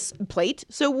buy this plate.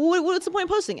 So what's the point of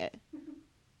posting it?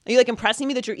 Are you like impressing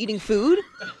me that you're eating food?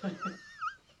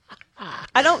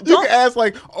 I don't. You can ask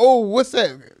like, "Oh, what's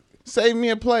that? Save me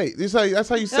a plate." That's how you No,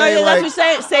 say that's like. what you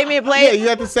say. Save me a plate. Yeah, you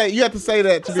have to say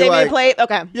that to be Save like. me a plate.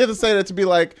 Okay. You have to say that to be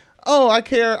like, "Oh, I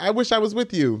care. I wish I was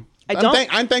with you.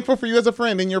 I'm thankful for you as a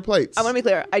friend in your plates." I want to be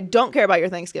clear. I don't care about your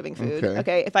Thanksgiving food. Okay.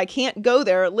 Okay. If I can't go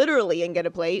there literally and get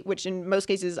a plate, which in most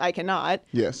cases I cannot.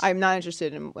 Yes. I'm not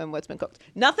interested in what's been cooked.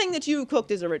 Nothing that you cooked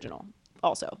is original.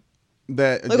 Also,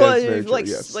 That's like very true, like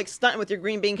yes. like stunting with your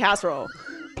green bean casserole.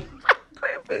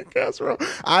 Green bean casserole.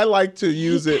 I like to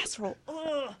use it. Casserole.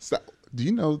 Ugh. Do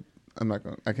you know?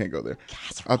 I can't go there.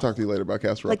 Casserole. I'll talk to you later about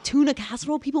casserole. Like tuna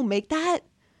casserole. People make that.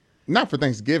 Not for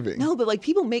Thanksgiving. No, but like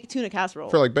people make tuna casserole.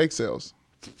 For like bake sales.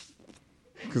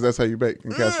 Because that's how you bake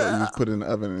in casserole. You just put it in the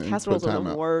oven and Casseroles put are time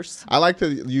the out. worst. I like to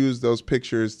use those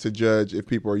pictures to judge if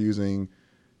people are using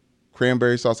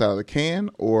cranberry sauce out of the can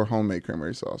or homemade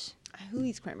cranberry sauce. Who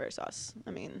eats cranberry sauce?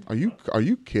 I mean, Are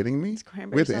you kidding me?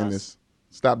 cranberry We have to end sauce. this.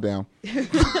 Stop down. What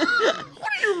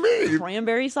do you mean?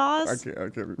 cranberry sauce? I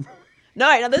can't.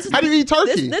 No, no, this is How do you eat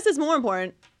turkey? This is more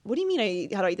important. What do you mean?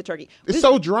 How do I eat the turkey? It's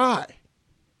so dry.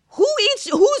 Who's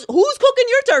cooking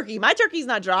your turkey? My turkey's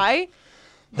not dry.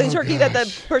 The turkey that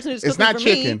the person who's cooking It's not for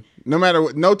chicken. me. No matter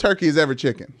what, no turkey is ever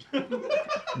chicken.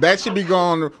 That should be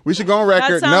gone. We should go on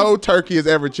record. No turkey is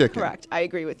ever chicken. Correct. I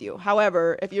agree with you.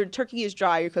 However, if your turkey is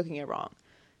dry, you're cooking it wrong.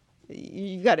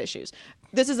 You've got issues.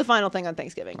 This is the final thing on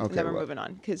Thanksgiving. Okay, and then we're moving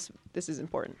on because this is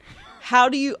important. Are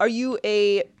you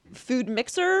a food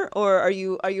mixer or are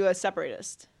you a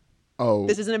separatist? Oh,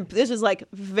 This is like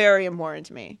very important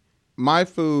to me. my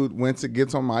food, once it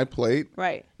gets on my plate,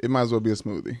 Right. it might as well be a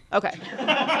smoothie. Okay.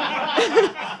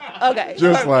 Okay.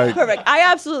 Just like- perfect. I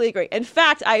absolutely agree. In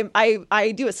fact,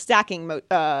 I do a stacking Like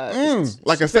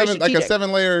a very strategic.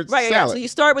 7-layer Right, salad. yeah. So you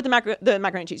start with the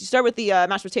macaroni and cheese. You start with the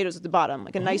mashed potatoes at the bottom,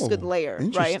 like a nice good layer, right?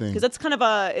 interesting. Because that's kind of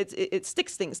it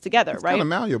sticks things together, right? Kind of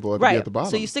malleable if you Right. get at the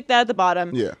bottom. So you stick that at the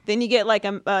bottom. Yeah. Then you get like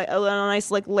a nice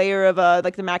like layer of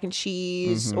like the mac and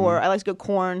cheese, or I like to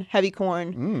go heavy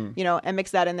corn, and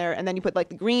mix that in there, and then you put like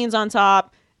the greens on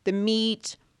top, the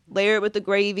meat. Layer it with the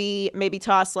gravy. Maybe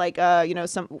toss like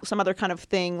some other kind of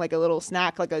thing, like a little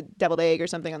snack, like a deviled egg or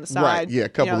something on the side. Right, yeah, a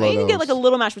couple of You can get those. like a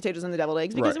little mashed potatoes in the deviled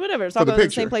eggs because Right. whatever, it's For all the going to the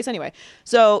picture. same place anyway.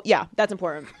 So yeah, that's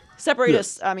important. Separate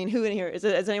us. I mean, who in here is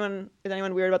anyone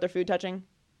weird about their food touching?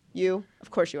 You?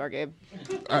 Of course you are, Gabe.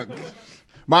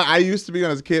 I used to be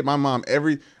as a kid. My mom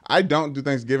I don't do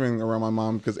Thanksgiving around my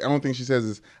mom because the only thing she says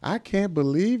is, "I can't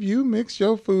believe you mix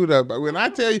your food up." But when I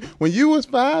tell you, when you was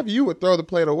 5, you would throw the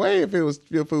plate away if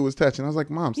your food was touching. I was like,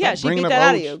 "Mom, stop Yeah, she bringing beat up that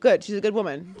out of old you. Good. She's a good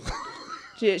woman.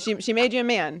 She made you a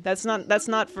man. That's not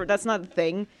the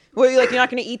thing. Well, you're not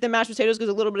going to eat the mashed potatoes because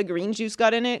a little bit of green juice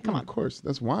got in it. Come on. Of course,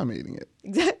 that's why I'm eating it.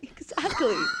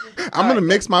 Exactly. I'm gonna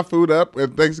mix my food up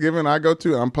at Thanksgiving I go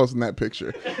to. I'm posting that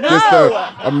picture. No! Just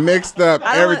a mixed up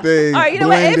I don't want- everything. All right, you know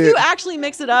what? If blended. you actually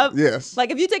mix it up, Yes.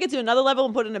 like if you take it to another level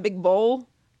and put it in a big bowl,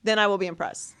 then I will be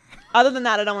impressed. Other than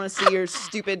that, I don't want to see your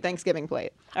stupid Thanksgiving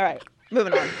plate. All right,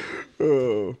 moving on.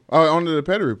 Oh, on to the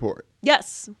petty report.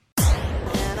 Yes.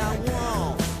 And I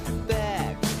won't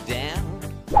back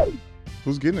down.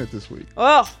 Who's getting it this week?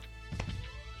 Oh,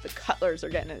 the Cutlers are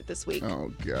getting it this week.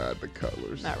 Oh God, the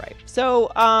Cutlers. All right. So,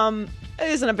 it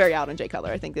isn't a very out on Jay Cutler.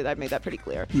 I think that I've made that pretty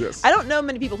clear. Yes. I don't know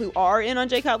many people who are in on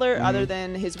Jay Cutler other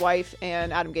than his wife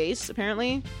and Adam Gase,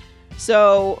 apparently.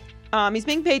 So, he's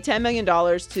being paid $10 million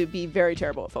to be very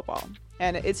terrible at football.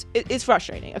 And it's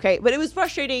frustrating, okay? But it was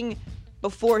frustrating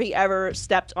before he ever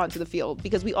stepped onto the field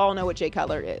because we all know what Jay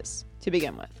Cutler is to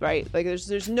begin with, right? Like,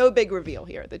 there's no big reveal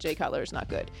here that Jay Cutler is not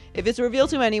good. If it's a reveal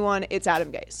to anyone, it's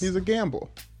Adam Gase. He's a gamble.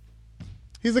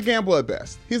 He's a gamble at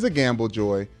best. He's a gamble,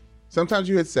 Joy. Sometimes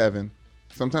you hit 7.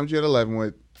 Sometimes you hit 11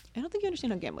 with. I don't think you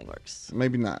understand how gambling works.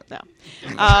 Maybe not. No.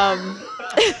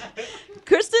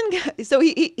 Kristen, so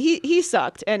he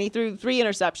sucked, and he threw 3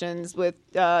 interceptions with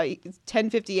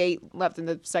 10:58 left in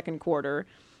the second quarter.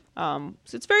 So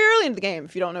it's very early in the game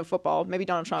if you don't know football. Maybe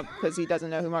Donald Trump, because he doesn't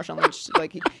know who Marshawn Lynch,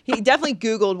 like he definitely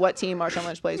Googled what team Marshawn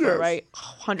Lynch plays for, Yes. right?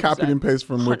 100%. Copied and pasted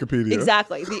from Wikipedia.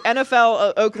 Exactly. The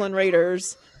NFL Oakland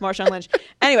Raiders, Marshawn Lynch.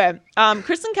 Anyway,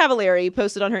 Kristen Cavallari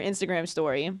posted on her Instagram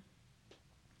story, and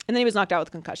then he was knocked out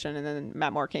with concussion, and then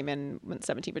Matt Moore came in, went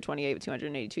 17 for 28 with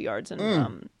 282 yards and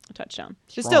a touchdown.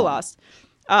 She still lost.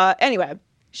 Anyway,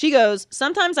 she goes,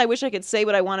 "Sometimes I wish I could say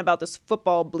what I want about this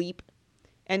football bleep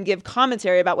and give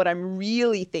commentary about what I'm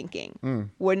really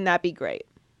thinking. Wouldn't that be great?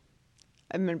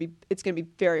 It's gonna be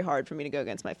very hard for me to go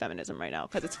against my feminism right now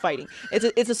because it's fighting.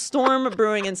 It's a storm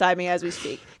brewing inside me as we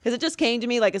speak. Because it just came to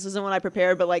me like this isn't what I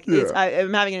prepared, but like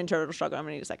I'm having an internal struggle. I'm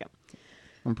gonna need a second.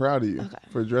 I'm proud of you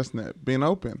for addressing that, being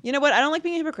open. You know what? I don't like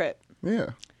being a hypocrite.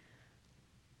 Yeah.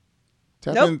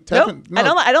 Nope. No.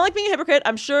 I don't like being a hypocrite.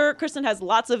 I'm sure Kristen has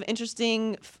lots of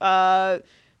interesting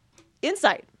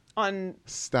insight on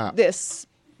this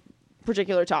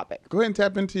particular topic. Go ahead and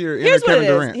tap into your inner Here's what Kevin it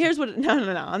Durant. is.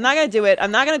 No. I'm not going to do it.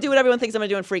 I'm not going to do what everyone thinks I'm going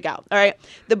to do and freak out. All right.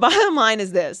 The bottom line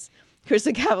is this.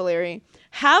 Kristen Cavallari,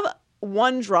 have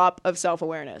one drop of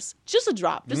self-awareness. Just a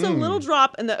drop. Just a little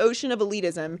drop in the ocean of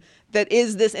elitism that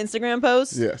is this Instagram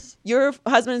post. Yes. Your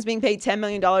husband is being paid $10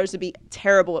 million to be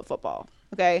terrible at football.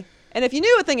 Okay? And if you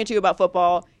knew a thing or two about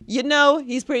football, you'd know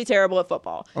he's pretty terrible at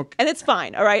football. Okay. And it's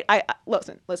fine. All right? I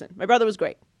listen. My brother was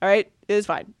great. All right? It is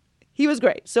fine. He was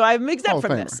great. So I'm exempt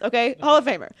from this, okay? Hall of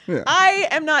Famer. Yeah. I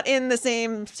am not in the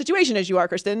same situation as you are,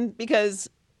 Kristen, because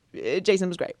Jason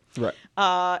was great. Right.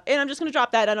 And I'm just going to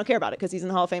drop that. I don't care about it because he's in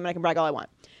the Hall of Fame and I can brag all I want.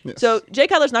 Yes. So Jay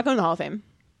Cutler's not going to the Hall of Fame.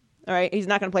 All right? He's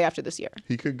not going to play after this year.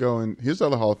 He could go in. Here's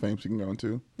other Hall of Fames he can go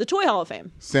into. The Toy Hall of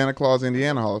Fame. Santa Claus,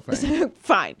 Indiana Hall of Fame.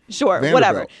 Fine. Sure. Vanderbilt.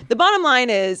 Whatever. The bottom line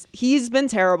is he's been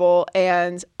terrible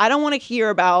and I don't want to hear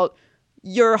about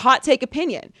your hot take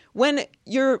opinion. When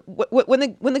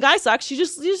the guy sucks, you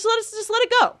just let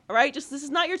it go. All right? This is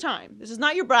not your time. This is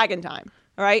not your bragging time.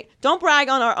 All right, don't brag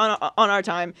on our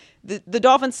time. The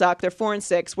Dolphins suck. They're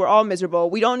 4-6. We're all miserable.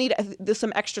 We don't need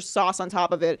some extra sauce on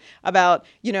top of it about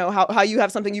how you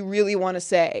have something you really want to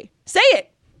say. Say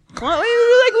it. What are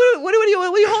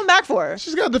you holding back for?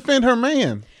 She's got to defend her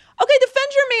man. Okay, defend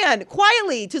your man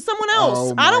quietly to someone else.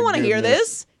 Oh, I don't my want to hear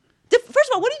this. First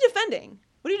of all, what are you defending?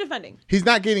 What are you defending? He's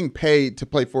not getting paid to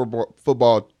play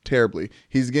football terribly.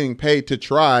 He's getting paid to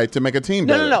try to make a team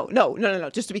better. No.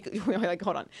 Just to be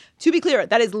hold on. To be clear,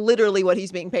 that is literally what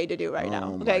he's being paid to do right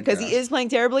now. Okay, because he is playing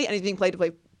terribly and he's being paid to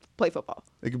play football.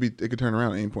 It could turn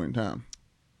around at any point in time.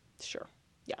 Sure.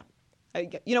 Yeah.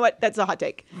 You know what? That's a hot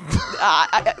take.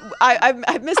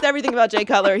 I've missed everything about Jay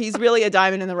Cutler. He's really a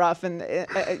diamond in the rough, and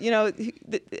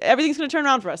everything's going to turn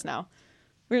around for us now.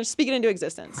 We're going to speak it into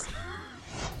existence.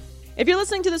 If you're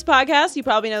listening to this podcast, you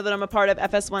probably know that I'm a part of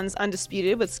FS1's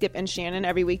Undisputed with Skip and Shannon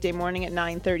every weekday morning at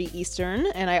 9:30 Eastern.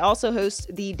 And I also host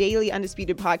the daily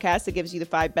Undisputed podcast that gives you the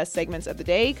 5 best segments of the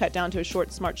day, cut down to a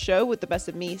short, smart show with the best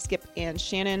of me, Skip, and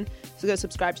Shannon. So go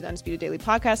subscribe to the Undisputed Daily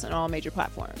podcast on all major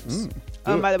platforms.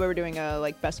 And by the way, we're doing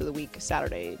a best of the week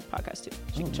Saturday podcast too.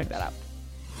 So you can check that out.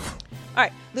 All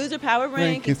right, loser power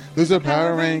rankings. Loser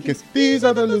power rankings. These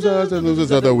are the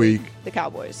losers of the week. The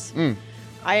Cowboys.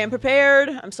 I am prepared.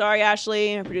 I'm sorry,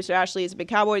 Ashley. My producer Ashley is a big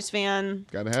Cowboys fan.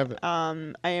 Gotta have it.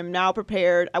 I am now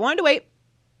prepared. I wanted to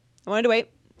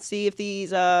wait. See if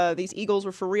these Eagles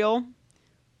were for real.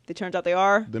 It turns out they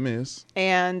are. Them is.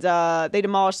 And they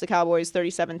demolished the Cowboys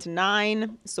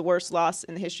 37-9. It's the worst loss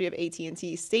in the history of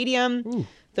AT&T Stadium. Ooh.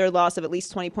 Third loss of at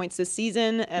least 20 points this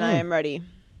season, and I am ready.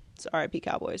 It's R.I.P.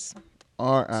 Cowboys.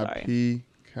 R.I.P.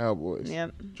 Cowboys.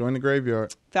 Yep. Join the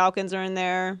graveyard. Falcons are in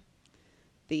there.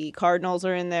 The Cardinals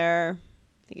are in there.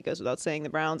 I think it goes without saying the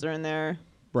Browns are in there.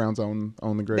 Browns own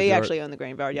the graveyard. They actually own the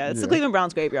graveyard. Yeah, it's the Cleveland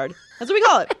Browns graveyard. That's what we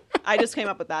call it. I just came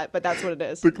up with that, but that's what it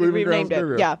is. The Cleveland we renamed Browns it.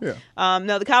 graveyard. Yeah.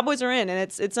 No, the Cowboys are in,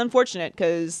 and it's unfortunate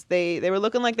because they were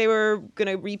looking like they were going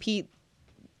to repeat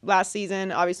last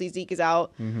season. Obviously, Zeke is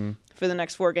out for the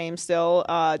next 4 games still.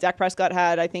 Dak Prescott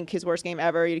had, I think, his worst game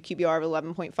ever. He had a QBR of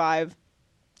 11.5.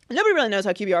 Nobody really knows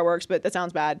how QBR works, but that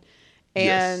sounds bad.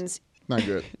 And yes. Not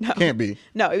good. No. Can't be.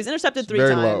 No, he was intercepted 3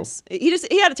 very times. Low.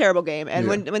 He had a terrible game, and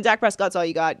when Dak Prescott's all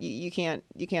you got, you can't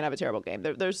have a terrible game.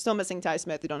 They're still missing Ty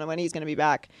Smith. We don't know when he's going to be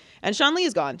back, and Sean Lee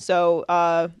is gone. So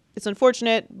it's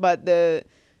unfortunate, but the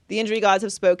injury gods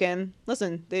have spoken.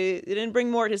 Listen, they didn't bring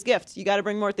Mort his gift. You got to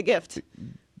bring Mort the gift.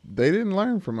 They didn't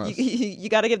learn from us. You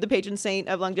got to give the patron saint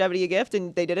of longevity a gift,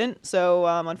 and they didn't. So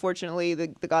unfortunately, the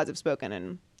gods have spoken,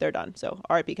 and they're done. So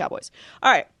R.I.P. Cowboys.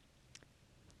 All right,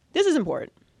 this is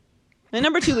important. My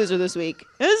number 2 loser this week.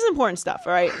 This is important stuff,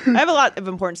 all right? I have a lot of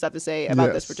important stuff to say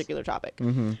about this particular topic.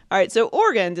 All right, so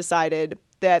Oregon decided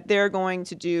that they're going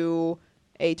to do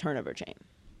a turnover chain.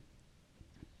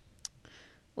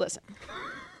 Listen.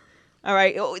 All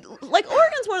right, like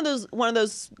Oregon's one of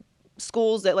those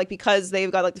schools that, like, because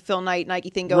they've got like the Phil Knight Nike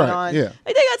thing going on, like,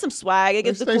 they got some swag. They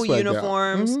get the cool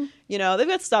uniforms. You know, they've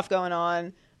got stuff going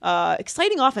on.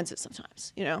 Exciting offenses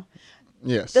sometimes, you know.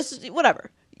 Yes. This is whatever.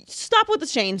 Stop with the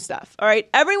chain stuff, all right?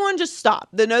 Everyone just stop.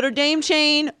 The Notre Dame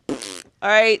chain, all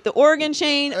right? The Oregon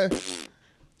chain,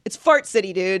 it's fart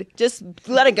city, dude. Just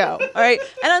let it go, all right?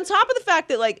 And on top of the fact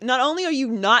that, like, not only are you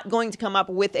not going to come up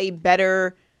with a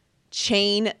better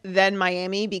chain than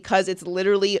Miami because it's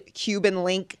literally Cuban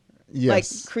link, like,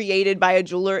 created by a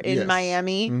jeweler in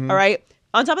Miami, all right?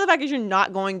 On top of the fact that you're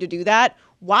not going to do that,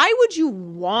 why would you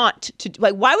want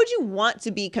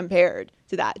to be compared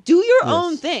to that? Do your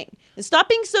own thing and stop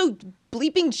being so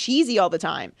bleeping cheesy all the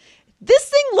time. This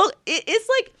thing it's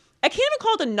like, I can't even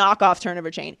call it a knockoff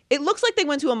turnover chain. It looks like they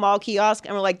went to a mall kiosk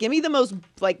and were like, give me the most,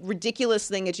 like, ridiculous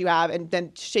thing that you have, and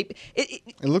then shape it.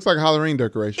 It looks like a Halloween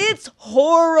decoration. It's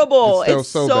horrible. It's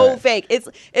so fake.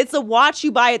 It's a watch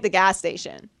you buy at the gas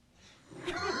station.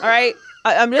 All right?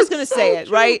 I'm just going to say it,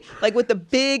 right? Like, with the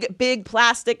big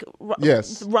plastic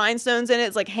rhinestones in it.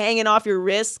 It's like hanging off your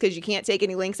wrists because you can't take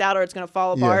any links out or it's going to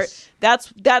fall apart.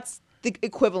 Yes. That's the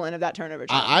equivalent of that turnover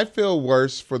chain. I feel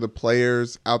worse for the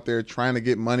players out there trying to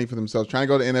get money for themselves, trying to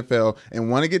go to NFL and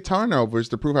want to get turnovers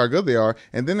to prove how good they are,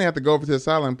 and then they have to go over to the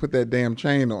sideline and put that damn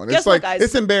chain on. It's like, guys?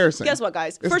 It's embarrassing. Guess what,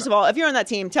 guys? First of all, if you're on that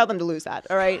team, tell them to lose that,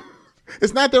 all right?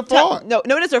 It's not their fault. No,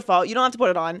 it is their fault. You don't have to put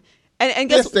it on. And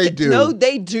guess yes, they do. No,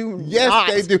 they do not.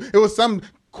 Yes, they do. It was some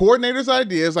coordinator's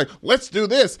idea. It's like, let's do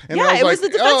this. And it was the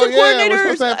defensive coordinator's.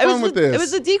 We're supposed to have fun with this. It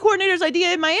was the D coordinator's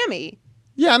idea in Miami.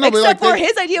 Yeah, I know. Except for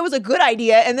his idea was a good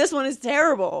idea, and this one is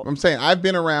terrible. I'm saying I've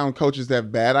been around coaches that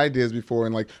have bad ideas before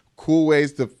and, like, cool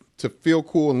ways to feel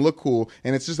cool and look cool,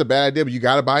 and it's just a bad idea, but you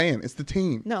got to buy in. It's the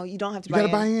team. No, you don't have to buy in.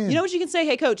 You got to buy in. You know what you can say?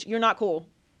 Hey, coach, you're not cool.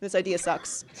 This idea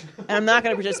sucks. And I'm not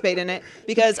going to participate in it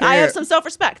because I have some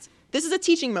self-respect. This is a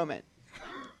teaching moment.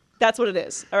 That's what it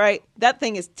is. All right? That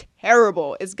thing is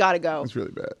terrible. It's got to go. It's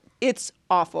really bad. It's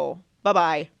awful.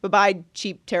 Bye-bye. Bye-bye,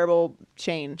 cheap, terrible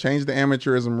chain. Change the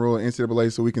amateurism rule in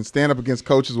NCAA so we can stand up against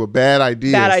coaches with bad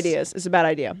ideas. Bad ideas. It's a bad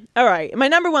idea. All right. My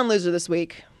number one loser this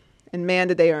week, and man,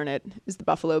 did they earn it, is the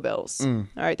Buffalo Bills. All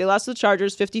right. They lost to the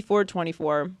Chargers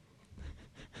 54-24.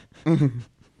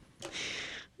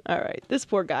 All right. This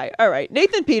poor guy. All right.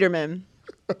 Nathan Peterman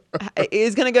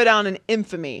is going to go down in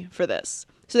infamy for this.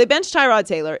 So they benched Tyrod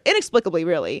Taylor, inexplicably,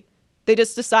 really. They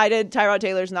just decided Tyrod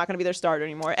Taylor's not going to be their starter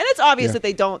anymore. And it's obvious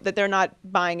that they're not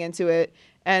buying into it.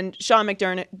 And Sean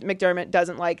McDermott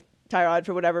doesn't like Tyrod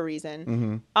for whatever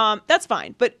reason. That's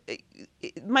fine. But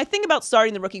my thing about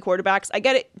starting the rookie quarterbacks, I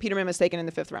get it. Peterman was taken in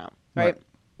the 5th round, right?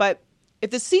 But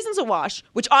if the season's a wash,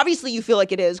 which obviously you feel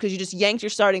like it is because you just yanked your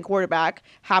starting quarterback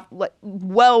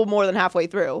well more than halfway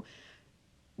through,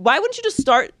 why wouldn't you just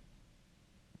start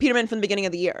Peterman from the beginning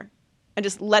of the year and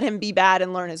just let him be bad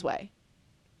and learn his way?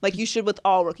 Like you should with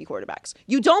all rookie quarterbacks.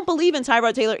 You don't believe in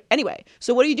Tyrod Taylor anyway.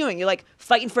 So what are you doing? You're like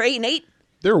fighting for 8-8?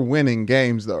 They're winning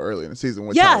games, though, early in the season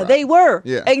with Yeah, Tyrod. they were.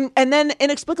 Yeah. And then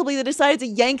inexplicably they decided to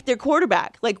yank their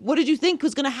quarterback. Like, what did you think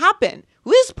was going to happen?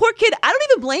 This poor kid, I don't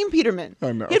even blame Peterman.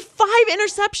 I know. He had 5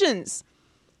 interceptions.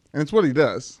 And it's what he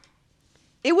does.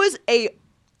 It was a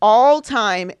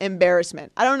all-time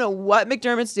embarrassment. I don't know what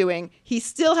McDermott's doing. He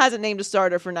still hasn't named a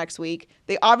starter for next week.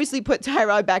 They obviously put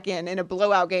Tyrod back in a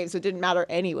blowout game, so it didn't matter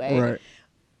anyway.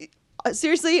 Right.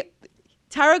 Seriously,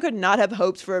 Tyrod could not have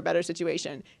hoped for a better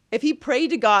situation. If he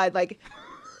prayed to God, like,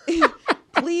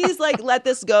 please, like, let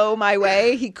this go my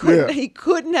way, he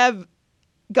couldn't have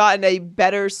gotten a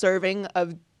better serving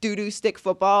of doo-doo stick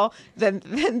football than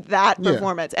that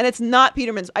performance. And it's not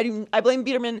Peterman's. I blame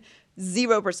Peterman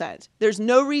 0%. There's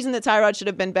no reason that Tyrod should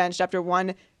have been benched after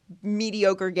one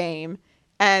mediocre game,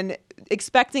 and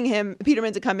expecting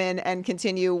Peterman to come in and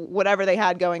continue whatever they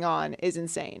had going on is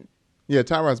insane. Yeah,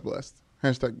 Tyrod's blessed.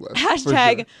 Hashtag blessed.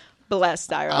 Hashtag blessed,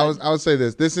 Tyrod. I would say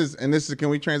this. This is, can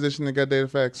we transition to gut data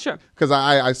facts? Sure. Because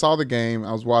I saw the game,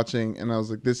 I was watching, and I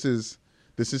was like, this is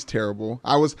terrible.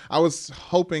 I was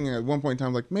hoping at one point in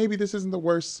time, like, maybe this isn't the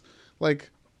worst,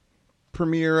 like,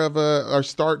 premiere of or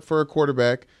start for a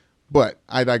quarterback. But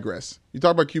I digress. You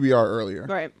talked about QBR earlier.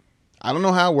 Right. I don't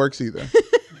know how it works either.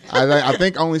 I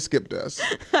think only Skip does.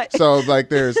 So, like,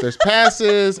 there's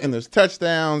passes and there's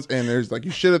touchdowns and there's, like,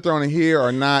 you should have thrown it here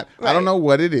or not. Right. I don't know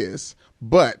what it is.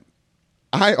 But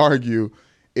I argue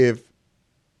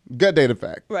gut data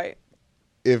fact. Right.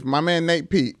 If my man Nate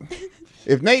Pete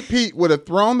would have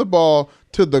thrown the ball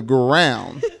to the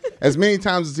ground as many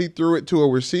times as he threw it to a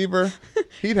receiver,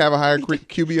 he'd have a higher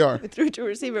QBR. Threw it to a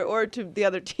receiver or to the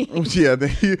other team. Yeah,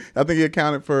 I think he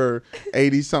accounted for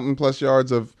 80-something plus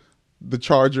yards of the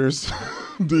Chargers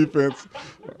defense.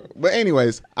 But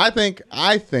anyways, I think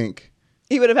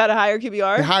he would have had a higher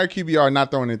QBR. A higher QBR,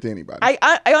 not throwing it to anybody.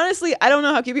 I honestly, I don't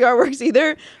know how QBR works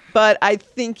either, but I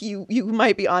think you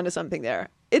might be onto something there.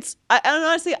 I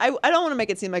don't want to make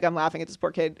it seem like I'm laughing at this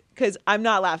poor kid because I'm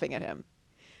not laughing at him.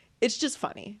 It's just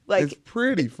funny. Like, it's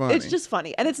pretty funny. It's just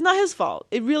funny. And it's not his fault.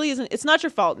 It really isn't. It's not your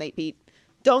fault, Nate Pete.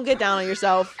 Don't get down on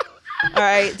yourself. All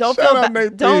right. Don't shout out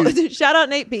Nate Pete. Shout out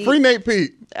Nate Pete. Free Nate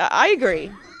Pete. I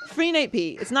agree. Free Nate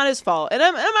Pete. It's not his fault. And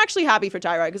I'm actually happy for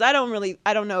Tyrod because I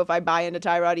don't know if I buy into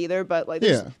Tyrod either, but like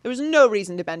there was no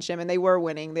reason to bench him, and they were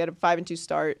winning. They had a 5-2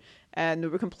 start and they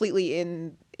were completely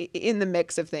in the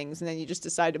mix of things, and then you just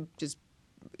decide to just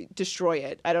destroy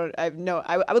it. I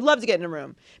would love to get in a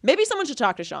room. Maybe someone should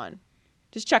talk to Sean.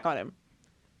 Just check on him.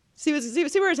 See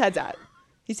where his head's at.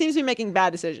 He seems to be making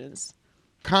bad decisions.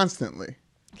 Constantly.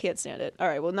 Can't stand it. All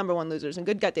right, well, number one losers, and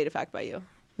good gut data fact by you.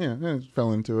 Yeah, I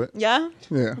fell into it. Yeah?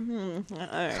 Yeah.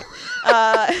 All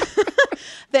right.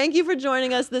 Thank you for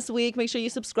joining us this week. Make sure you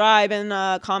subscribe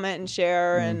and comment and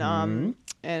share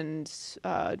and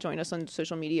join us on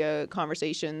social media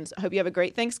conversations. I hope you have a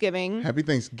great Thanksgiving. Happy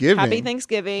Thanksgiving. Happy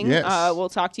Thanksgiving. Yes. We'll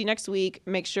talk to you next week.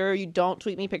 Make sure you don't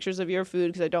tweet me pictures of your food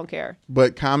because I don't care.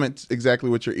 But comment exactly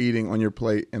what you're eating on your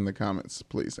plate in the comments,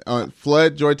 please.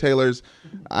 Flood Joy Taylor's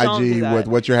IG with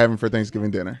what you're having for Thanksgiving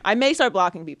dinner. I may start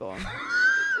blocking people.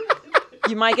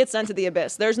 You might get sent to the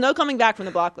abyss. There's no coming back from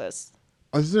the block list.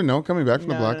 Oh, is there no coming back from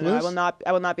the block list?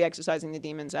 I will not be exercising the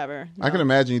demons ever. No. I can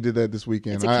imagine you did that this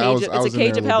weekend. It's a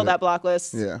cage of hell, that block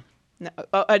list. Yeah. No.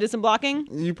 Oh, I did some blocking?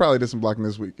 You probably did some blocking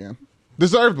this weekend.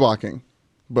 Deserved blocking,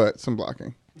 but some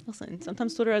blocking. Listen,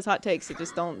 sometimes Twitter has hot takes that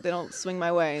just they don't swing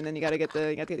my way, and then you gotta get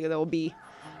the old B.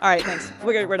 All right, thanks.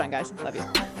 We're done, guys. Love you.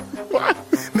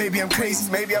 Maybe I'm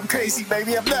crazy, maybe I'm crazy,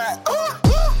 maybe I'm not.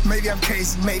 Maybe I'm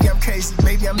Casey, maybe I'm Casey,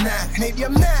 maybe I'm not. Maybe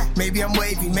I'm not. Maybe I'm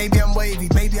wavy, maybe I'm wavy,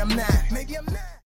 maybe I'm not. Maybe I'm not.